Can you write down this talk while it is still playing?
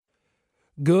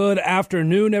Good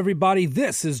afternoon, everybody.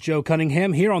 This is Joe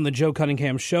Cunningham here on the Joe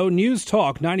Cunningham Show. News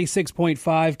Talk 96.5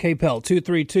 KPEL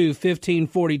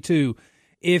 232-1542.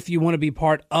 If you want to be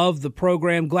part of the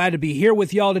program, glad to be here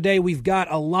with y'all today. We've got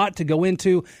a lot to go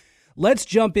into. Let's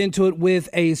jump into it with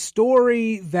a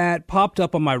story that popped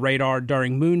up on my radar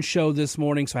during Moon's show this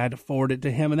morning, so I had to forward it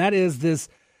to him, and that is this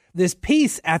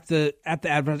piece at the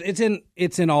Advent.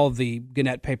 It's in all of the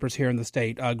Gannett papers here in the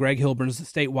state. Greg Hilburn is the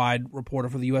statewide reporter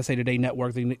for the USA Today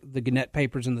Network, the Gannett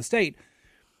papers in the state.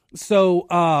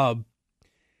 So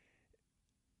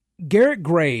Garret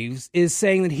Graves is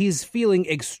saying that he's feeling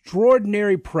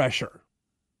extraordinary pressure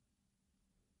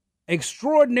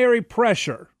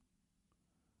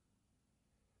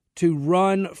to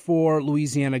run for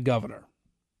Louisiana governor.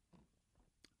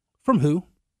 From who?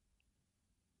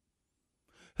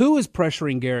 Who is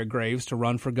pressuring Garret Graves to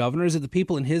run for governor? Is it the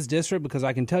people in his district? Because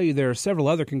I can tell you there are several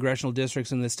other congressional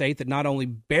districts in the state that not only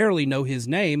barely know his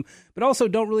name, but also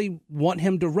don't really want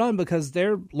him to run because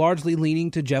they're largely leaning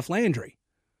to Jeff Landry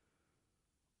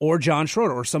or John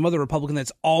Schroeder or some other Republican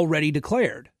that's already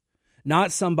declared,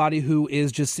 not somebody who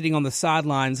is just sitting on the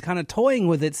sidelines kind of toying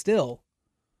with it still.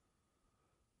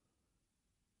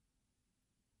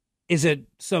 Is it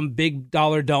some big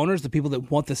dollar donors, the people that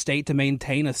want the state to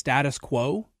maintain a status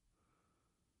quo?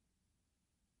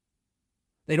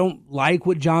 They don't like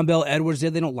what John Bel Edwards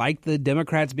did. They don't like the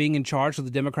Democrats being in charge, so the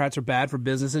Democrats are bad for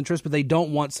business interests, but they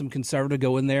don't want some conservative to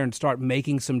go in there and start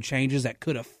making some changes that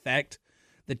could affect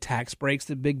the tax breaks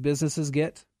that big businesses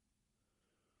get.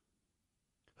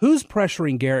 Who's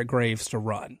pressuring Garret Graves to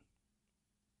run?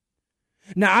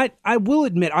 Now, I will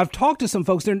admit, I've talked to some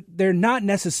folks. They're not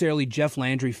necessarily Jeff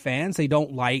Landry fans. They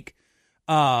don't like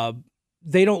a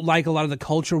lot of the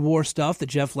culture war stuff that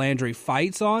Jeff Landry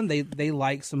fights on. They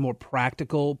like some more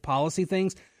practical policy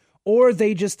things, or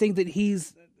they just think that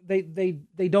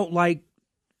they don't like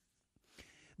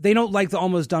the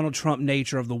almost Donald Trump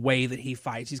nature of the way that he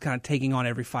fights. He's kind of taking on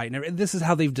every fight, and this is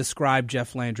how they've described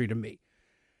Jeff Landry to me.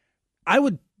 I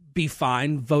would be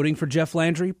fine voting for Jeff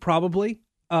Landry, probably.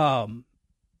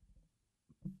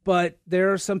 But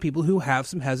there are some people who have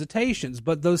some hesitations.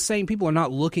 But those same people are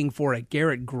not looking for a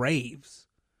Garret Graves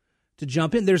to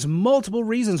jump in. There's multiple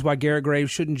reasons why Garret Graves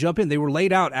shouldn't jump in. They were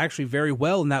laid out actually very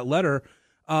well in that letter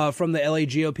from the LA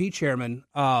GOP chairman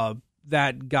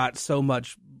that got so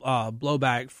much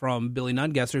blowback from Billy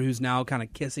Nungesser, who's now kind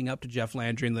of kissing up to Jeff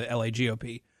Landry in the LA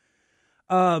GOP.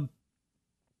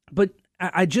 But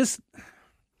I just...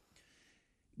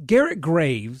 Garret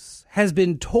Graves has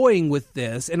been toying with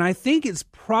this, and I think it's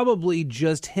probably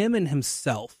just him and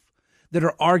himself that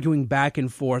are arguing back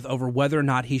and forth over whether or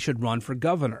not he should run for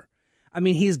governor. I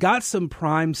mean, he's got some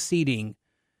prime seating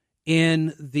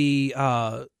in the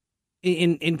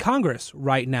in Congress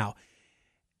right now,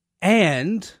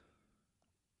 and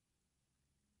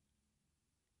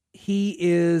he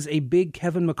is a big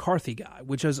Kevin McCarthy guy,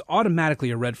 which is automatically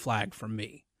a red flag for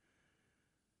me.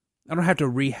 I don't have to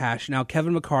rehash. Now,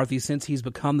 Kevin McCarthy, since he's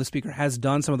become the speaker, has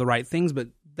done some of the right things, but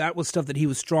that was stuff that he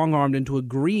was strong-armed into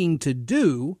agreeing to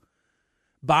do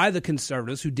by the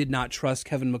conservatives who did not trust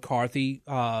Kevin McCarthy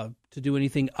to do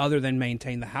anything other than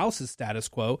maintain the House's status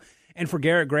quo. And for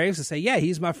Garret Graves to say, yeah,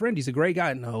 he's my friend, he's a great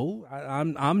guy. No,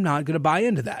 I'm not going to buy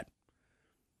into that.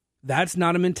 That's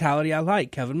not a mentality I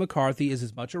like. Kevin McCarthy is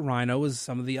as much a rhino as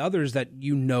some of the others that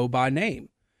you know by name.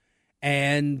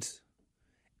 And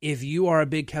if you are a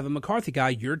big Kevin McCarthy guy,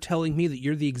 you're telling me that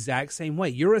you're the exact same way.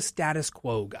 You're a status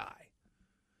quo guy.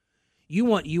 You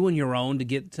want you and your own to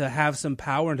get to have some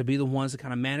power and to be the ones that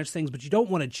kind of manage things, but you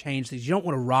don't want to change things. You don't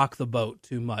want to rock the boat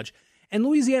too much. And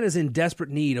Louisiana is in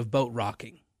desperate need of boat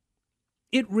rocking.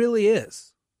 It really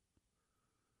is.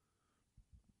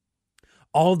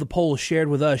 All of the polls shared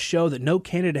with us show that no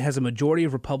candidate has a majority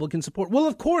of Republican support. Well,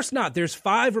 of course not. There's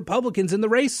 5 Republicans in the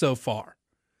race so far.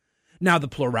 Now, the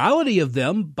plurality of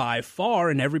them, by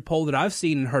far, in every poll that I've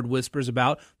seen and heard whispers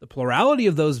about, the plurality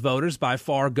of those voters, by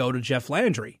far, go to Jeff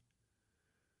Landry.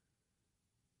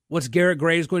 What's Garret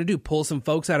Graves going to do? Pull some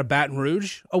folks out of Baton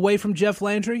Rouge away from Jeff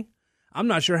Landry? I'm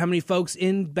not sure how many folks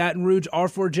in Baton Rouge are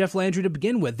for Jeff Landry to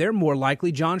begin with. They're more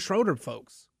likely John Schroeder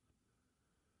folks.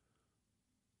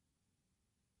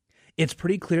 It's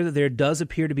pretty clear that there does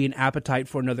appear to be an appetite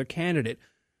for another candidate.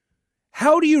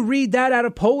 How do you read that out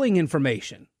of polling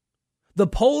information? The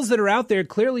polls that are out there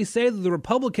clearly say that the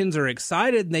Republicans are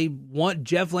excited and they want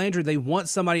Jeff Landry. They want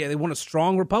somebody, they want a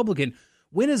strong Republican.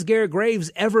 When has Garret Graves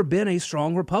ever been a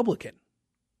strong Republican?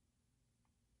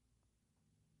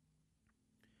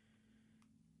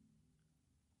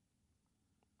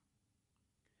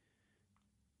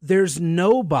 There's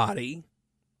nobody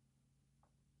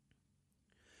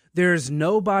There's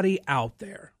nobody out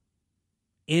there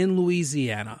in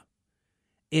Louisiana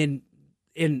in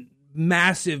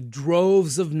massive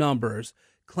droves of numbers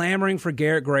clamoring for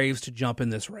Garret Graves to jump in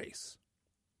this race.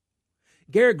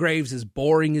 Garret Graves is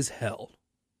boring as hell.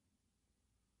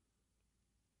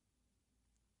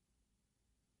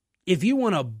 If you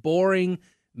want a boring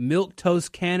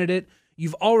milquetoast candidate,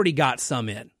 you've already got some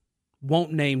in.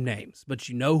 Won't name names, but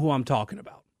you know who I'm talking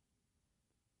about.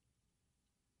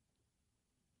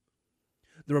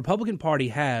 The Republican Party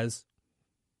has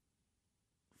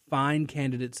fine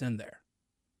candidates in there.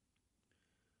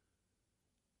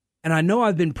 And I know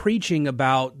I've been preaching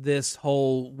about this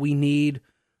whole we need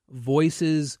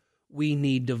voices, we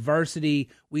need diversity,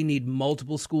 we need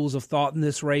multiple schools of thought in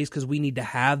this race because we need to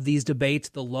have these debates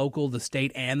at the local, the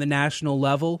state, and the national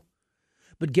level.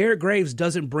 But Garret Graves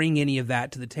doesn't bring any of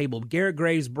that to the table. Garret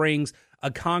Graves brings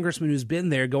a congressman who's been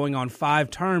there going on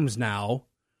 5 terms now,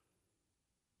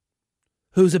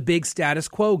 who's a big status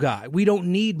quo guy. We don't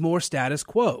need more status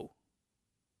quo.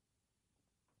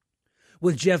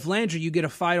 With Jeff Landry, you get a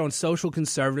fight on social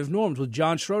conservative norms. With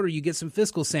John Schroeder, you get some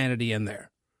fiscal sanity in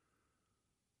there.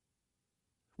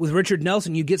 With Richard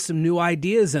Nelson, you get some new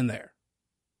ideas in there.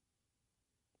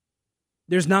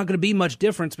 There's not going to be much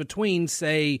difference between,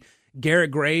 say,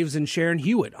 Garret Graves and Sharon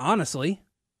Hewitt, honestly,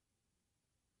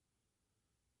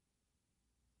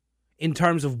 in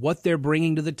terms of what they're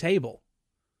bringing to the table.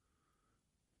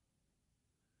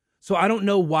 So I don't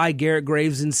know why Garret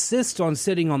Graves insists on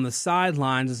sitting on the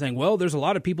sidelines and saying, well, there's a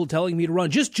lot of people telling me to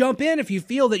run. Just jump in if you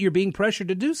feel that you're being pressured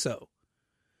to do so.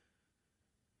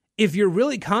 If you're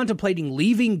really contemplating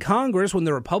leaving Congress when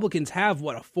the Republicans have,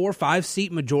 a 4 or 5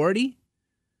 seat majority,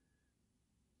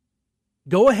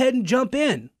 go ahead and jump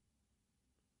in.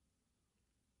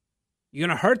 You're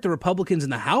going to hurt the Republicans in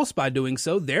the House by doing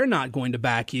so. They're not going to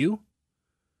back you.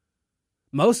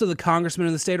 Most of the congressmen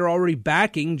in the state are already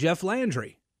backing Jeff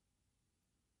Landry.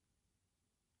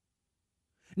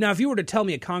 Now, if you were to tell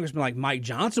me a congressman like Mike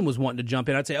Johnson was wanting to jump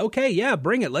in, I'd say, okay, yeah,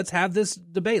 bring it. Let's have this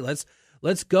debate.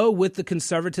 Let's go with the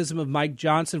conservatism of Mike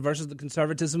Johnson versus the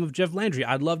conservatism of Jeff Landry.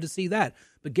 I'd love to see that.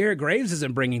 But Garret Graves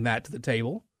isn't bringing that to the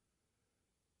table.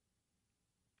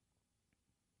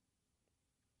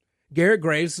 Garret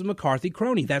Graves is a McCarthy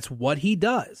crony. That's what he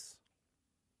does.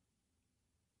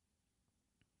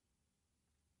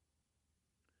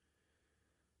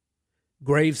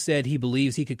 Graves said he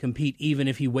believes he could compete even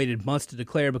if he waited months to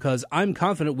declare because I'm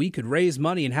confident we could raise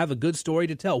money and have a good story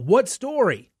to tell. What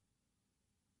story?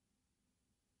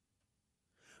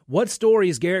 What story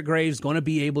is Garret Graves going to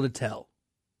be able to tell?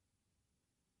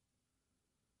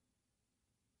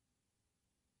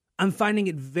 I'm finding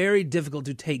it very difficult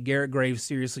to take Garret Graves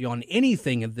seriously on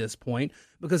anything at this point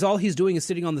because all he's doing is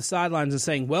sitting on the sidelines and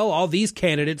saying, well, all these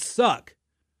candidates suck.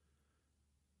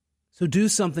 So do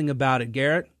something about it,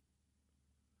 Garret.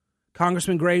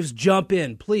 Congressman Graves, jump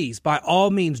in, please. By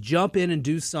all means, jump in and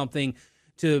do something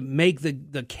to make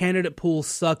the candidate pool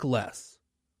suck less.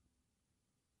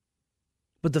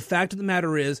 But the fact of the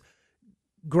matter is,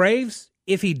 Graves,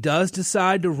 if he does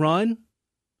decide to run,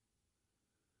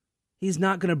 he's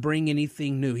not going to bring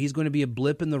anything new. He's going to be a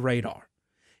blip in the radar.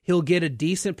 He'll get a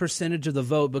decent percentage of the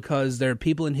vote because there are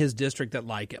people in his district that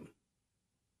like him.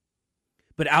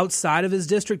 But outside of his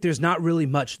district, there's not really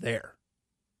much there.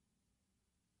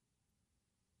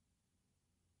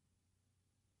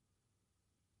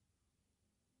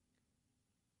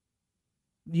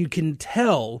 You can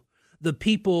tell the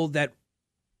people that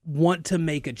want to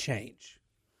make a change.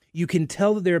 You can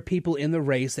tell that there are people in the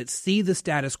race that see the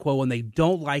status quo and they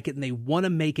don't like it and they want to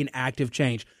make an active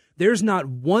change. There's not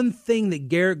one thing that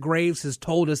Garret Graves has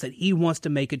told us that he wants to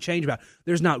make a change about.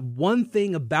 There's not one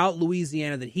thing about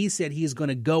Louisiana that he said he's going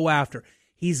to go after.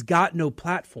 He's got no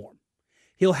platform.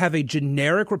 He'll have a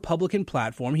generic Republican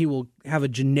platform. He will have a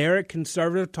generic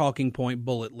conservative talking point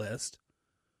bullet list.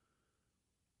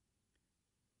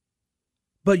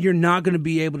 But you're not going to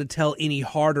be able to tell any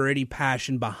heart or any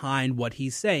passion behind what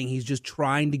he's saying. He's just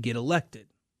trying to get elected.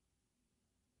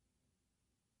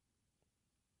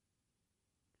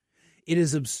 It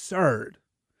is absurd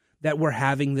that we're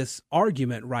having this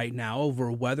argument right now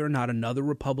over whether or not another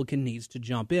Republican needs to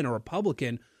jump in. A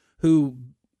Republican who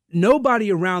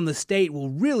nobody around the state will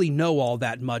really know all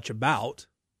that much about,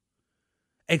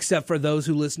 except for those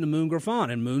who listen to Moon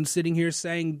Griffon. And Moon's sitting here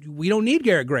saying, we don't need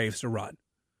Garret Graves to run.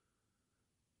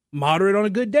 Moderate on a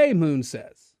good day, Moon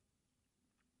says.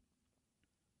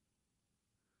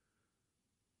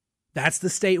 That's the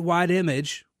statewide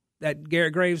image that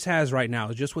Garret Graves has right now,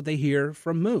 is just what they hear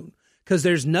from Moon. Because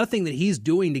there's nothing that he's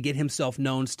doing to get himself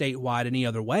known statewide any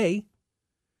other way.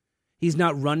 He's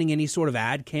not running any sort of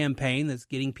ad campaign that's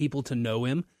getting people to know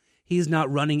him. He's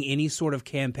not running any sort of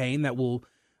campaign that will,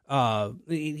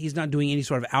 he's not doing any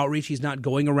sort of outreach. He's not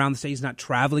going around the state. He's not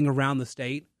traveling around the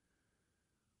state.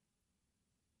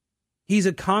 He's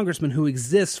a congressman who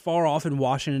exists far off in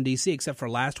Washington, D.C., except for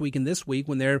last week and this week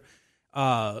when they're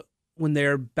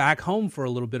back home for a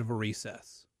little bit of a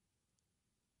recess.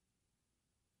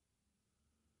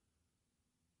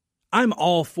 I'm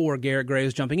all for Garret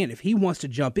Graves jumping in. If he wants to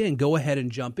jump in, go ahead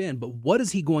and jump in. But what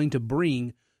is he going to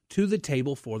bring to the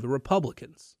table for the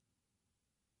Republicans?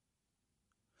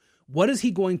 What is he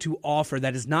going to offer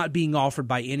that is not being offered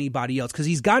by anybody else? Because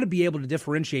he's got to be able to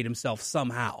differentiate himself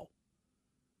somehow.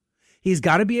 He's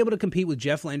got to be able to compete with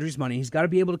Jeff Landry's money. He's got to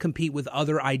be able to compete with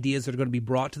other ideas that are going to be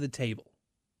brought to the table.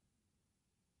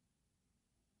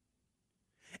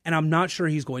 And I'm not sure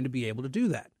he's going to be able to do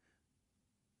that.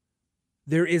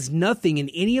 There is nothing in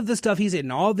any of the stuff he's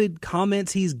in, all the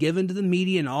comments he's given to the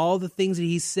media and all the things that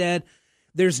he's said,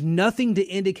 there's nothing to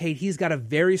indicate he's got a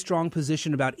very strong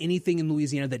position about anything in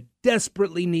Louisiana that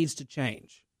desperately needs to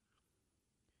change.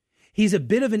 He's a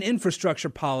bit of an infrastructure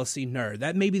policy nerd.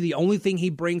 That may be the only thing he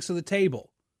brings to the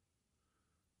table.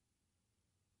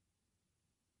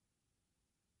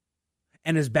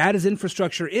 And as bad as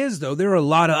infrastructure is, though, there are a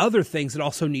lot of other things that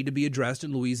also need to be addressed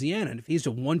in Louisiana. And if he's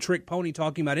a one-trick pony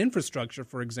talking about infrastructure,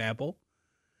 for example,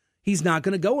 he's not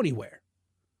going to go anywhere.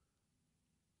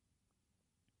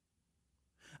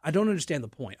 I don't understand the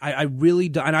point. I really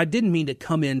don't. And I didn't mean to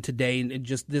come in today and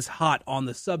just this hot on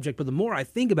the subject, but the more I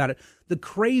think about it, the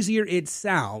crazier it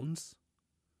sounds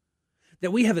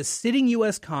that we have a sitting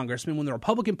U.S. congressman when the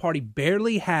Republican Party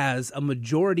barely has a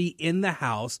majority in the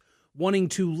House wanting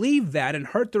to leave that and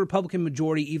hurt the Republican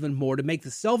majority even more to make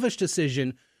the selfish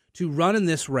decision to run in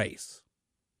this race.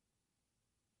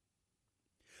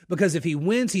 Because if he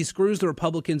wins, he screws the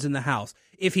Republicans in the House.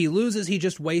 If he loses, he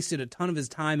just wasted a ton of his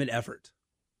time and effort.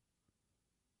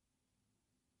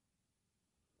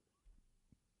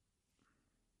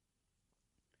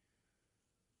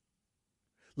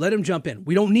 Let him jump in.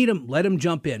 We don't need him. Let him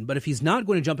jump in. But if he's not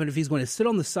going to jump in, if he's going to sit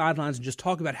on the sidelines and just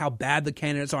talk about how bad the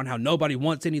candidates are and how nobody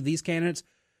wants any of these candidates,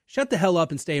 shut the hell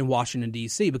up and stay in Washington,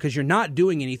 D.C., because you're not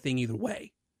doing anything either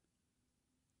way.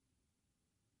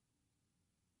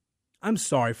 I'm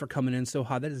sorry for coming in so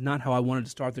hot. That is not how I wanted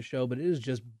to start the show, but it has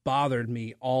just bothered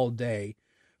me all day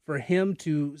for him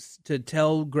to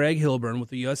tell Greg Hilburn with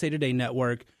the USA Today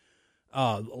Network.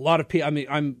 A lot of people. I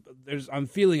mean, I'm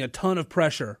feeling a ton of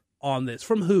pressure on this.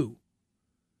 From who?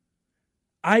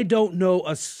 I don't know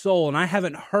a soul, and I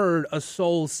haven't heard a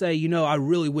soul say, I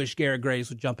really wish Garret Graves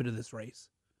would jump into this race.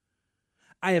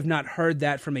 I have not heard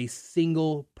that from a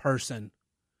single person.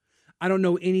 I don't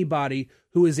know anybody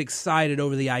who is excited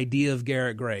over the idea of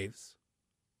Garret Graves.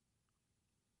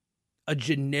 A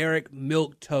generic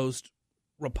milquetoast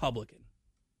Republican.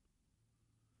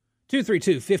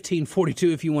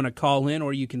 232-1542 if you want to call in,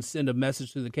 or you can send a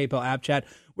message through the KPEL app chat.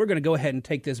 We're going to go ahead and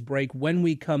take this break. When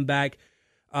we come back,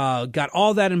 got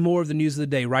all that and more of the news of the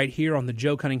day right here on the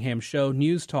Joe Cunningham Show,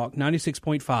 News Talk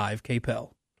 96.5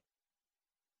 KPEL.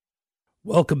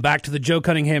 Welcome back to the Joe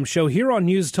Cunningham Show here on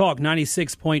News Talk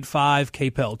 96.5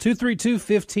 KPEL.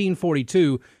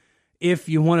 232-1542 if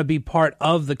you want to be part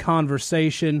of the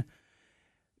conversation.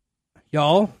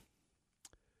 Y'all,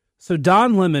 so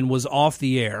Don Lemon was off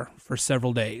the air for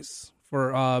several days,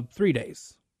 for 3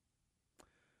 days.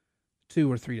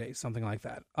 2 or 3 days, something like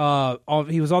that.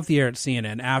 He was off the air at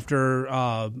CNN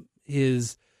after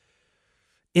his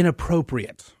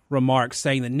inappropriate remarks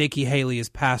saying that Nikki Haley is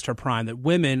past her prime, that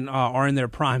women are in their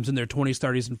primes in their 20s,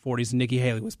 30s, and 40s, and Nikki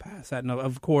Haley was past that. And,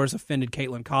 of course, offended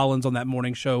Caitlin Collins on that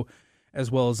morning show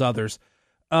as well as others.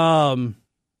 Don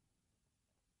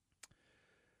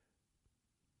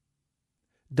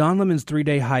Lemon's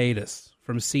 3-day hiatus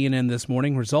from CNN this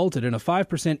morning resulted in a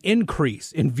 5%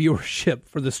 increase in viewership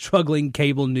for the struggling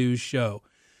cable news show.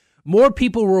 More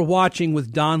people were watching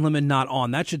with Don Lemon not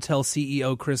on. That should tell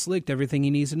CEO Chris Licht everything he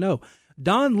needs to know.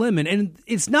 Don Lemon, and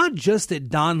it's not just that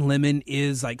Don Lemon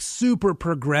is like super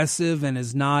progressive and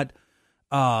is not,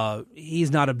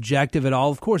 he's not objective at all.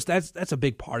 Of course, that's a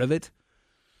big part of it.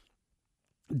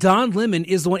 Don Lemon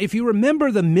is the one, if you remember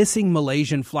the missing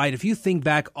Malaysian flight, if you think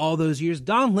back all those years,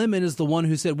 Don Lemon is the one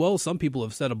who said, well, some people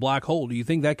have said a black hole. Do you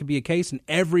think that could be a case? And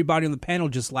everybody on the panel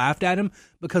just laughed at him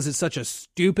because it's such a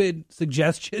stupid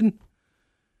suggestion.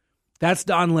 That's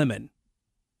Don Lemon.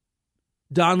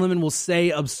 Don Lemon will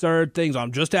say absurd things.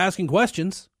 I'm just asking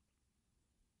questions.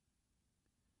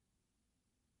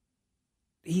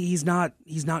 He's not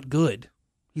good.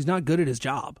 He's not good at his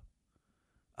job.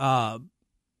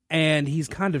 And he's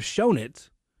kind of shown it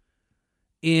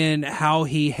in how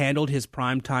he handled his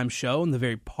primetime show and the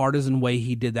very partisan way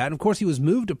he did that. And of course, he was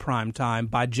moved to primetime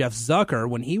by Jeff Zucker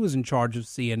when he was in charge of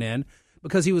CNN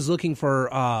because he was looking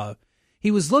for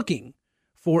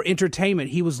entertainment.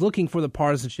 He was looking for the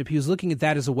partisanship. He was looking at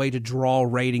that as a way to draw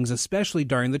ratings, especially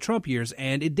during the Trump years,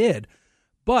 and it did.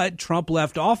 But Trump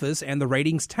left office and the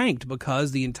ratings tanked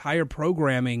because the entire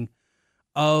programming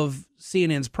of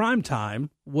CNN's primetime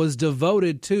was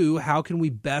devoted to how can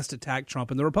we best attack Trump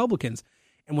and the Republicans.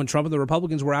 And when Trump and the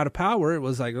Republicans were out of power, it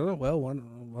was like, oh, well, what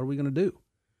are we going to do?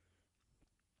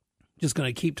 Just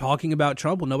going to keep talking about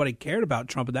Trump? Well, nobody cared about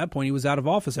Trump at that point. He was out of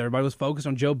office. Everybody was focused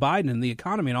on Joe Biden and the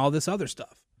economy and all this other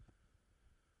stuff.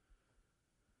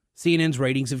 CNN's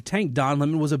ratings have tanked. Don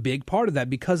Lemon was a big part of that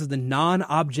because of the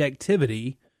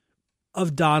non-objectivity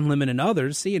of Don Lemon and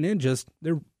others. CNN just,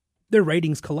 their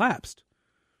ratings collapsed.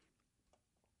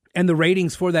 And the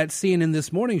ratings for that CNN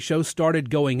This Morning show started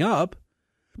going up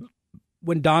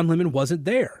when Don Lemon wasn't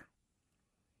there.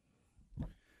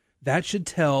 That should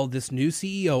tell this new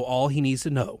CEO all he needs to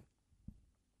know.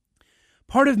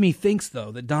 Part of me thinks,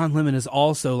 though, that Don Lemon is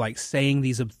also like saying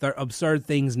these absurd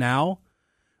things now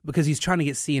because he's trying to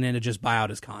get CNN to just buy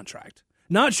out his contract.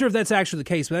 Not sure if that's actually the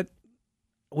case, but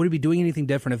would he be doing anything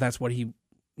different if that's what he,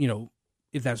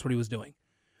 if that's what he was doing?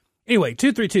 Anyway,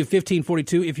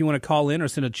 232-1542 if you want to call in or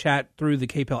send a chat through the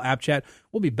KPEL app chat.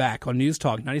 We'll be back on News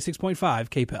Talk 96.5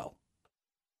 KPEL.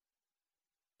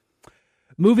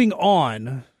 Moving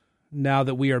on, now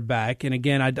that we are back, and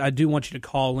again, I do want you to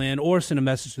call in or send a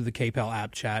message through the KPEL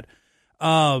app chat.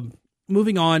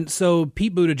 Moving on, so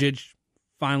Pete Buttigieg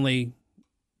finally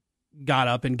got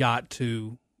up and got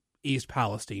to East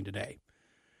Palestine today.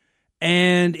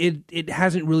 And it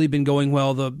hasn't really been going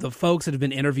well. The folks that have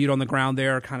been interviewed on the ground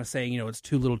there are kind of saying, it's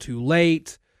too little too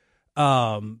late.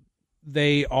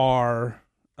 They are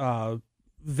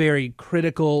very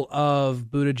critical of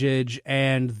Buttigieg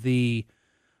and the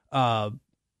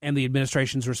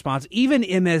administration's response. Even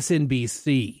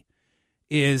MSNBC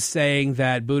is saying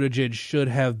that Buttigieg should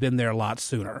have been there a lot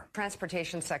sooner.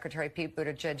 Transportation Secretary Pete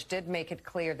Buttigieg did make it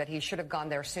clear that he should have gone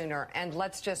there sooner. And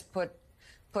let's just put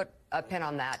a pin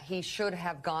on that. He should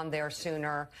have gone there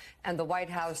sooner, and the White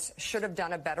House should have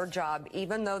done a better job,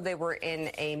 even though they were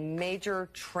in a major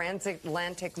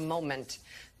transatlantic moment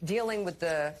dealing with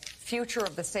the future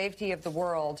of the safety of the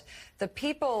world. The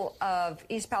people of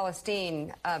East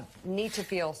Palestine need to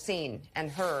feel seen and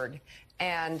heard.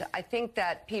 And I think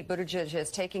that Pete Buttigieg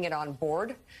is taking it on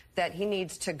board, that he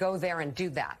needs to go there and do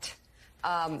that.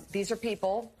 These are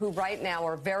people who right now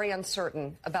are very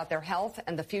uncertain about their health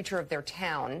and the future of their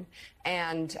town.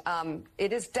 And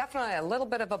it is definitely a little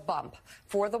bit of a bump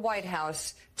for the White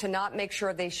House to not make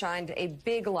sure they shined a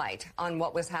big light on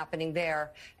what was happening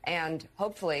there. And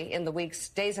hopefully in the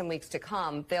days and weeks to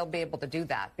come, they'll be able to do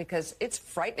that, because it's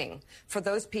frightening for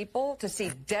those people to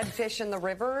see dead fish in the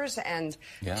rivers and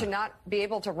to not be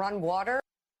able to run water.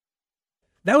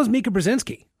 That was Mika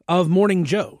Brzezinski of Morning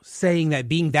Joe saying that,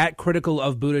 being that critical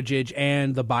of Buttigieg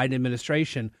and the Biden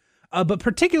administration, but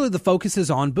particularly the focus is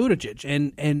on Buttigieg,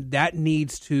 and that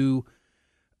needs to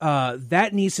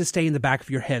stay in the back of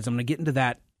your heads. I'm going to get into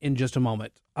that in just a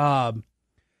moment. But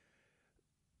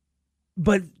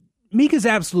Mika's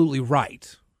absolutely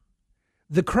right.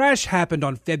 The crash happened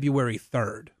on February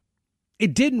 3rd.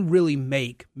 It didn't really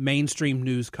make mainstream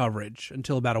news coverage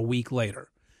until about a week later.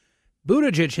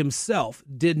 Buttigieg himself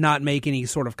did not make any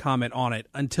sort of comment on it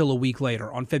until a week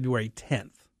later, on February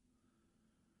 10th.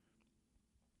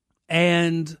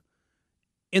 And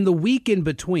in the week in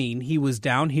between, he was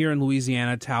down here in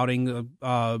Louisiana touting the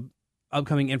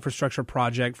upcoming infrastructure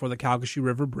project for the Calcasieu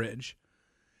River Bridge.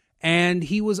 And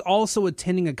he was also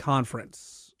attending a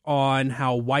conference on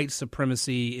how white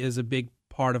supremacy is a big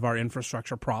part of our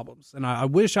infrastructure problems. And I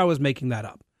wish I was making that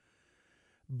up.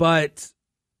 But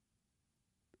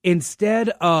instead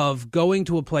of going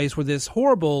to a place where this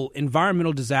horrible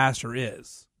environmental disaster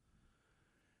is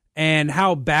and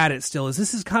how bad it still is,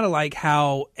 this is kind of like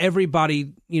how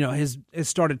everybody, has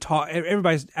started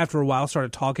everybody's after a while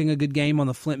started talking a good game on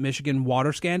the Flint, Michigan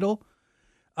water scandal,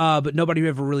 but nobody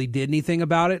ever really did anything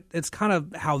about it. It's kind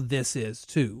of how this is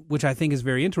too, which I think is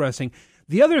very interesting.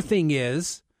 The other thing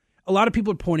is, a lot of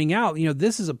people are pointing out,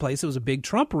 this is a place that was a big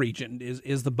Trump region.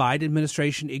 Is the Biden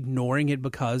administration ignoring it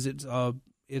because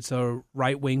it's a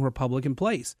right-wing Republican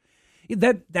place?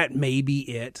 That may be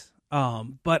it.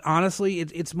 But honestly,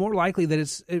 it's more likely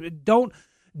that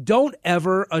don't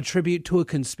ever attribute to a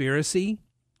conspiracy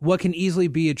what can easily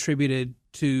be attributed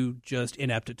to just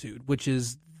ineptitude, which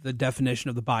is the definition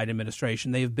of the Biden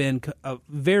administration. They have been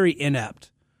very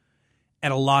inept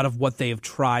at a lot of what they have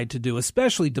tried to do,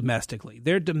 especially domestically.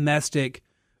 Their domestic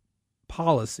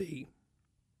policy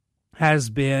has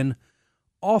been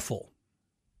awful,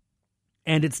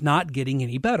 and it's not getting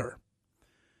any better.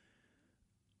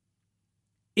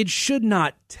 It should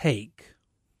not take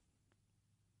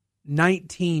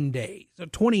 19 days or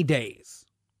 20 days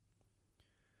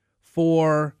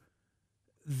for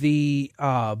the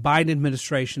Biden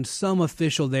administration, some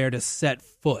official there, to set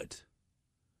foot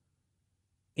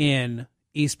in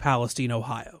East Palestine,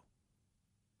 Ohio.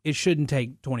 It shouldn't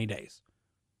take 20 days.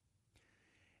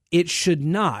 It should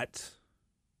not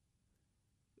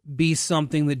be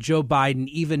something that Joe Biden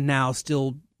even now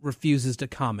still refuses to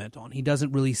comment on. He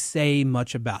doesn't really say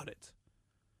much about it.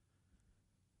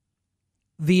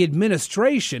 The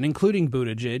administration, including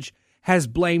Buttigieg, has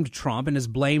blamed Trump and has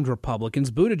blamed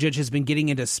Republicans. Buttigieg has been getting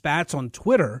into spats on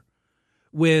Twitter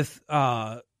with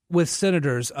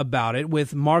senators about it,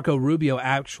 with Marco Rubio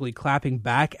actually clapping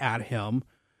back at him.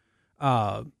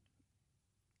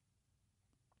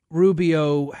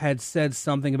 Rubio had said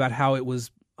something about how it was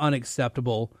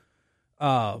unacceptable.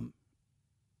 And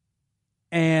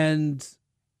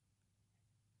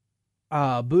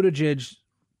Buttigieg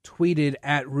tweeted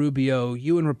at Rubio,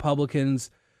 "You and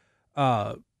Republicans,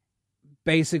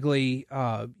 basically,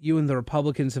 you and the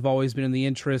Republicans have always been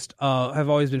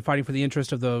fighting for the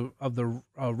interest of the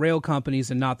rail companies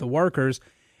and not the workers."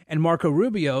 And Marco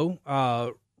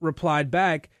Rubio replied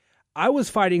back, "I was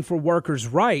fighting for workers'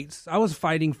 rights. I was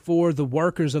fighting for the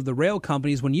workers of the rail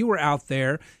companies when you were out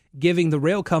there giving the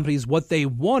rail companies what they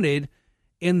wanted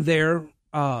in their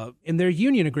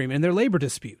union agreement, in their labor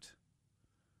dispute."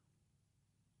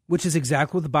 Which is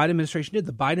exactly what the Biden administration did.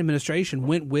 The Biden administration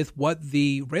went with what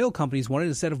the rail companies wanted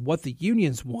instead of what the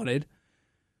unions wanted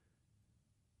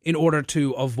in order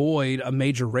to avoid a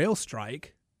major rail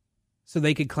strike, so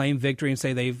they could claim victory and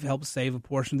say they've helped save a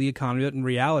portion of the economy. But in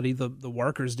reality, the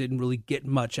workers didn't really get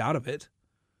much out of it.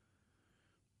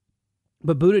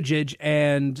 But Buttigieg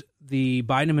and the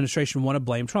Biden administration want to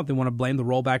blame Trump. They want to blame the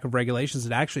rollback of regulations.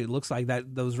 And actually, it looks like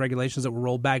that those regulations that were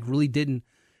rolled back really didn't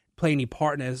play any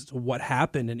part in as to what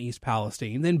happened in East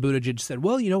Palestine. Then Buttigieg said,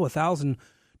 well, 1,000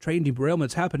 train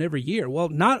derailments happen every year. Well,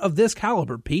 not of this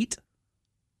caliber, Pete.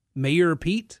 Mayor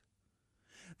Pete.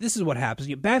 This is what happens.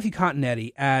 Matthew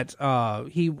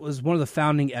Continetti, he was one of the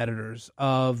founding editors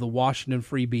of the Washington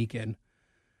Free Beacon.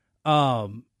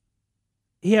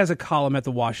 He has a column at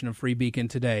the Washington Free Beacon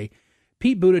today.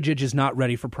 Pete Buttigieg is not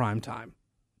ready for prime time.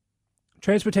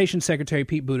 Transportation Secretary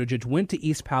Pete Buttigieg went to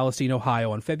East Palestine,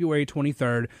 Ohio on February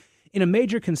 23rd in a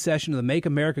major concession of the Make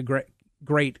America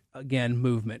Great Again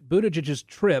movement. Buttigieg's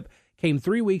trip came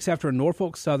 3 weeks after a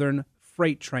Norfolk Southern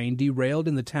freight train derailed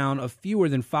in the town of fewer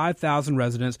than 5,000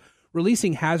 residents,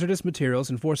 releasing hazardous materials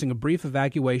and forcing a brief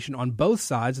evacuation on both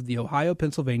sides of the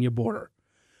Ohio-Pennsylvania border.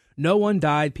 No one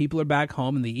died, people are back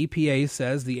home, and the EPA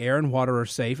says the air and water are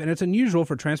safe, and it's unusual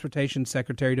for Transportation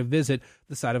Secretary to visit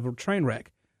the site of a train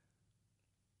wreck.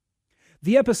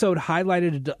 The episode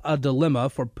highlighted a dilemma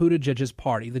for Buttigieg's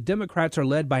party. The Democrats are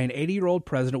led by an 80-year-old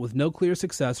president with no clear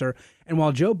successor, and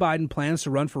while Joe Biden plans to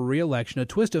run for re-election, a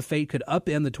twist of fate could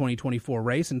upend the 2024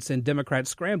 race and send Democrats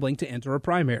scrambling to enter a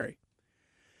primary.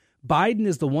 Biden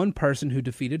is the one person who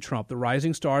defeated Trump. The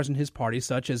rising stars in his party,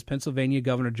 such as Pennsylvania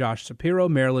Governor Josh Shapiro,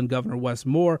 Maryland Governor Wes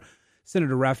Moore,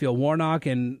 Senator Raphael Warnock,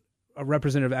 and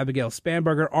Representative Abigail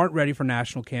Spanberger, aren't ready for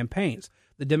national campaigns.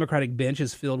 The Democratic bench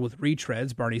is filled with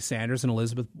retreads, Bernie Sanders and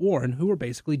Elizabeth Warren, who are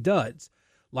basically duds.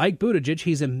 Like Buttigieg,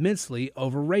 he's immensely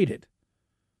overrated.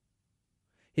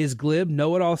 His glib,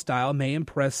 know-it-all style may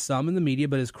impress some in the media,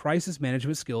 but his crisis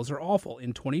management skills are awful.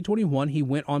 In 2021, he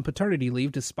went on paternity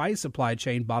leave despite supply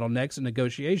chain bottlenecks and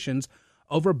negotiations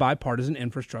over bipartisan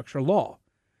infrastructure law.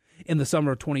 In the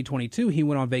summer of 2022, he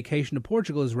went on vacation to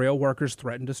Portugal as rail workers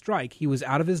threatened to strike. He was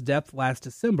out of his depth last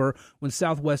December when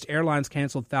Southwest Airlines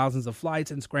canceled thousands of flights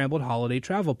and scrambled holiday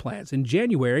travel plans. In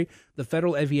January, the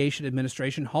Federal Aviation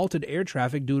Administration halted air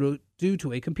traffic due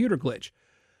to a computer glitch.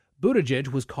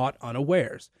 Buttigieg was caught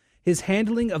unawares. His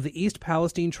handling of the East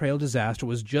Palestine Trail disaster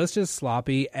was just as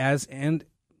sloppy and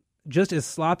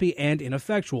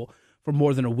ineffectual. For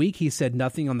more than a week, he said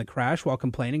nothing on the crash while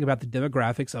complaining about the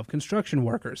demographics of construction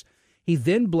workers. He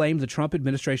then blamed the Trump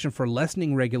administration for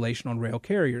lessening regulation on rail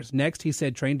carriers. Next, he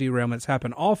said train derailments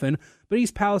happen often, but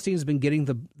East Palestine has been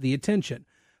getting the attention.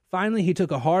 Finally, he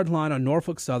took a hard line on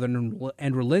Norfolk Southern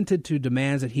and relented to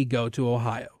demands that he go to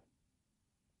Ohio.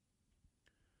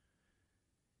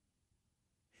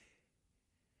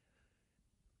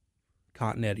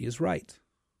 Continetti is right.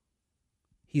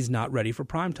 He's not ready for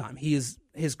prime time. His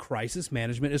crisis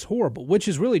management is horrible, which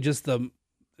is really just the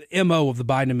MO of the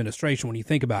Biden administration when you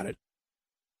think about it.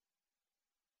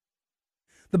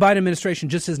 the Biden administration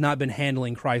just has not been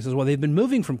handling crisis. Well, they've been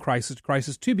moving from crisis to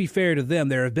crisis. To be fair to them,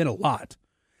 there have been a lot.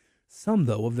 Some,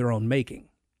 though, of their own making.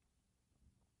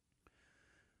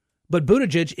 But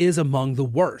Buttigieg is among the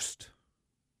worst.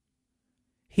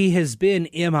 He has been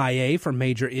MIA for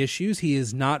major issues. He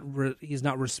has not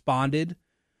responded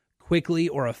quickly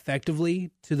or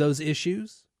effectively to those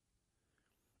issues.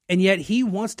 And yet he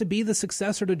wants to be the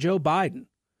successor to Joe Biden.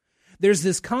 There's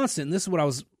this constant, and this is what I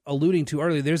was alluding to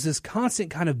earlier, there's this constant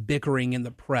kind of bickering in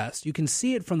the press. You can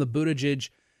see it from the Buttigieg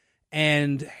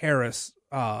and Harris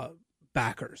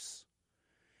backers.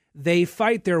 They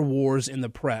fight their wars in the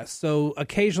press. So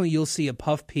occasionally you'll see a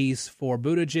puff piece for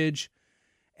Buttigieg,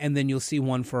 and then you'll see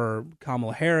one for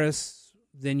Kamala Harris.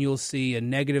 Then you'll see a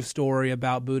negative story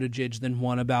about Buttigieg, then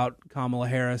one about Kamala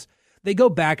Harris. They go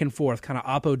back and forth, kind of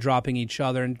oppo-dropping each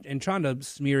other and trying to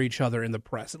smear each other in the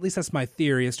press. At least that's my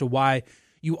theory as to why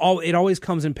it always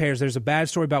comes in pairs. There's a bad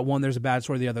story about one, there's a bad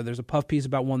story the other. There's a puff piece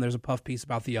about one, there's a puff piece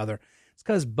about the other. It's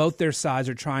because both their sides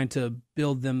are trying to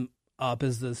build them up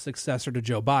as the successor to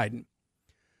Joe Biden.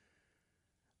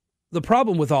 The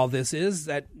problem with all this is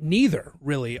that neither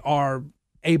really are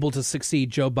able to succeed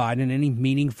Joe Biden in any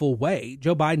meaningful way.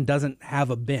 Joe Biden doesn't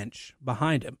have a bench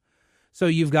behind him. So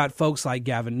you've got folks like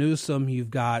Gavin Newsom.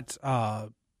 You've got,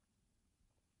 I've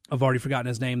already forgotten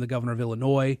his name, the governor of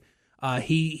Illinois.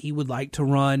 He would like to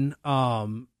run.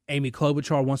 Amy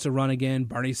Klobuchar wants to run again.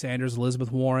 Bernie Sanders, Elizabeth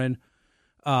Warren.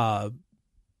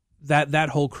 That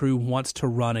whole crew wants to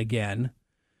run again.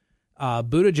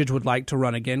 Buttigieg would like to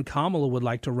run again. Kamala would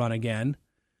like to run again.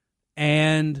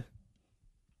 And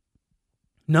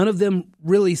none of them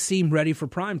really seem ready for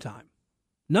prime time.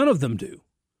 None of them do.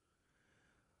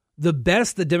 The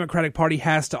best the Democratic Party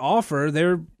has to offer,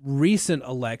 their recent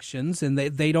elections, and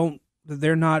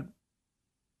they're not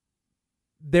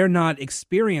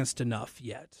experienced enough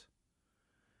yet.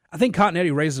 I think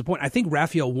Continetti raises a point. I think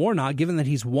Raphael Warnock, given that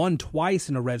he's won twice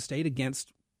in a red state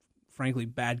against, frankly,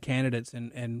 bad candidates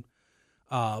and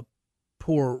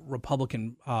poor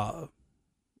Republican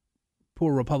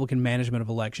management of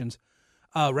elections,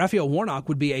 Raphael Warnock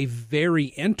would be a very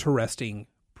interesting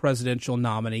presidential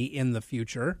nominee in the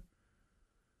future.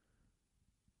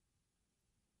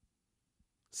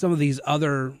 Some of these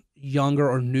other younger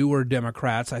or newer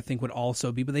Democrats, I think, would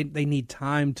also be, but they need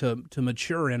time to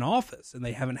mature in office, and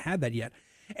they haven't had that yet.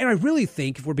 And I really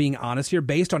think, if we're being honest here,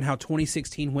 based on how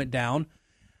 2016 went down,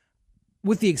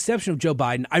 with the exception of Joe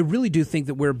Biden, I really do think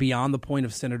that we're beyond the point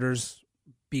of senators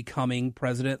becoming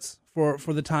presidents for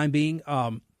the time being.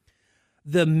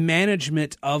 The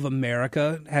management of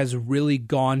America has really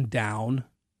gone down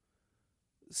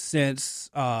since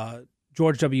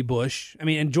George W. Bush. I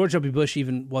mean, and George W. Bush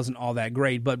even wasn't all that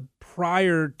great, but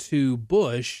prior to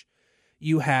Bush,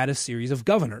 you had a series of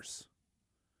governors.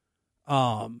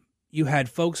 You had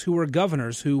folks who were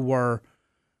governors who were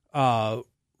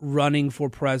running for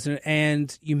president,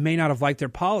 and you may not have liked their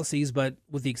policies, but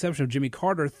with the exception of Jimmy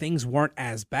Carter, things weren't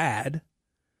as bad.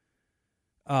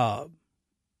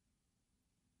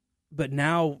 But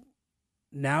now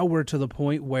we're to the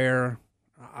point where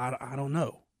I don't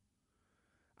know.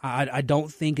 I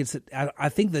don't think I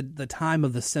think that the time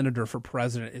of the senator for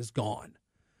president is gone.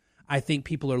 I think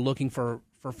people are looking for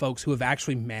folks who have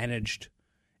actually managed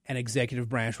an executive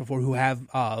branch before, who have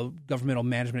governmental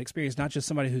management experience, not just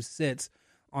somebody who sits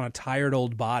on a tired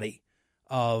old body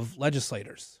of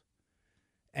legislators.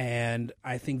 And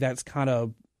I think that's kind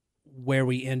of where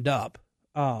we end up.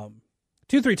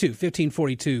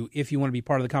 232-1542 if you want to be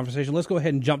part of the conversation. Let's go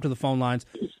ahead and jump to the phone lines.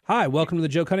 Hi, welcome to the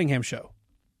Joe Cunningham Show.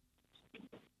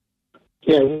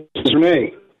 Yeah, it's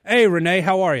Renee. Hey, Renee,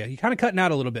 how are you? You're kind of cutting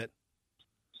out a little bit.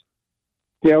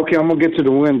 Yeah, okay, I'm going to get to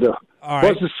the window. All right.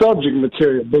 What's the subject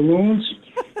material? Balloons?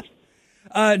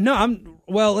 No,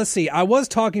 well, let's see. I was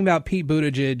talking about Pete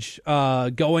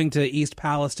Buttigieg going to East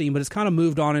Palestine, but it's kind of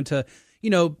moved on into,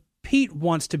 Pete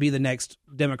wants to be the next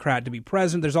Democrat to be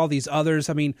president. There's all these others.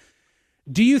 I mean,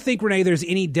 do you think, Renee, there's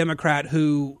any Democrat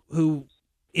who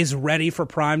is ready for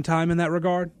prime time in that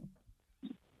regard?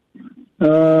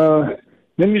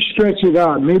 Let me stretch it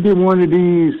out. Maybe one of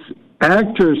these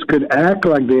actors could act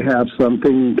like they have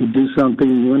something, could do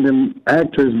something. One of them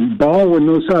actors, Baldwin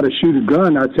knows how to shoot a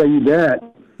gun, I'll tell you that.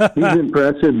 He's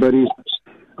impressive, but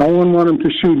I wouldn't want him to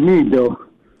shoot me, though.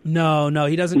 No,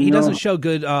 he doesn't. He doesn't show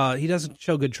good. He doesn't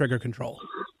show good trigger control.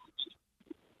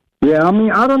 Yeah, I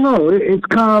mean, I don't know. It's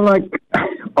kind of like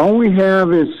all we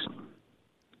have is,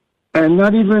 and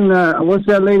not even what's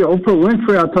that lady, Oprah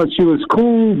Winfrey. I thought she was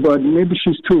cool, but maybe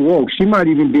she's too woke. She might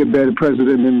even be a better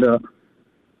president than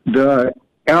the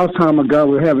Alzheimer guy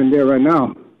we're having there right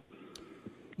now.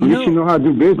 At least you know how to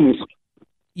do business.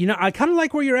 You know, I kind of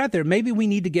like where you're at there. Maybe we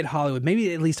need to get Hollywood.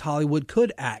 Maybe at least Hollywood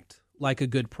could act like a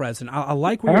good president. I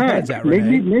like where your head's at,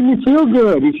 Renee. Make me feel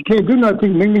good. If you can't do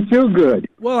nothing, make me feel good.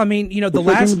 Well, I mean, you know, the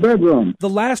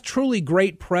last truly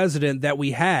great president that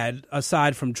we had,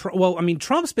 aside from Trump, well, I mean,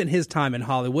 Trump spent his time in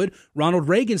Hollywood. Ronald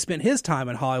Reagan spent his time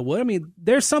in Hollywood. I mean,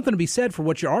 there's something to be said for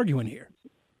what you're arguing here.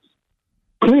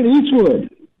 Clint Eastwood.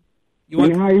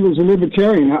 How he was a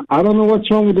libertarian. I don't know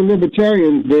what's wrong with the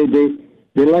libertarians.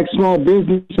 They like small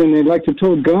business and they like to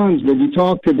tote guns, but you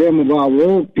talk to them about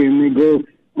woke and they go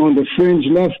on the fringe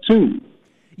left too.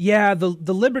 Yeah,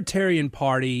 the Libertarian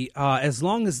Party, as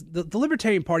long as the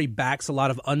Libertarian Party backs a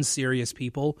lot of unserious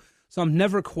people, so I'm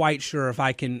never quite sure if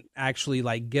I can actually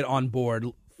like get on board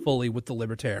fully with the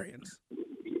Libertarians.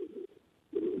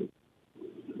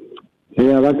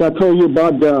 Yeah, like I told you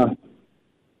about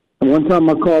one time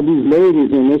I called these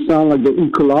ladies and they sound like the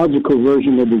ecological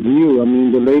version of the View. I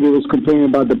mean, the lady was complaining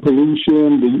about the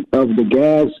pollution of the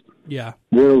gas. Yeah.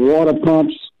 There are water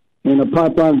pumps and a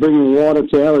pipeline bringing water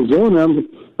to Arizona.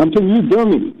 I'm telling you,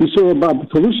 dummy, you saw about the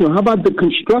pollution. How about the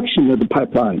construction of the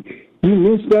pipeline? You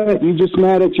missed that? You just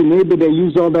mad at your neighbor that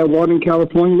used all that water in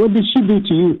California? What did she do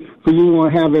to you for you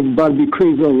want to have everybody be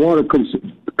crazy on water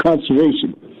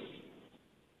conservation?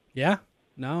 Yeah.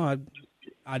 No,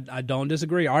 I don't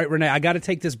disagree. All right, Renee, I got to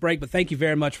take this break, but thank you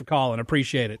very much for calling.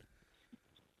 Appreciate it.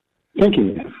 Thank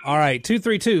you. All right,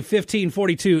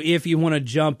 232-1542 if you want to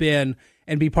jump in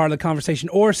and be part of the conversation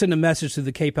or send a message to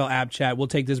the KPEL app chat. We'll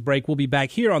take this break. We'll be back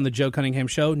here on the Joe Cunningham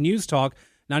Show, News Talk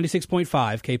 96.5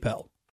 KPEL.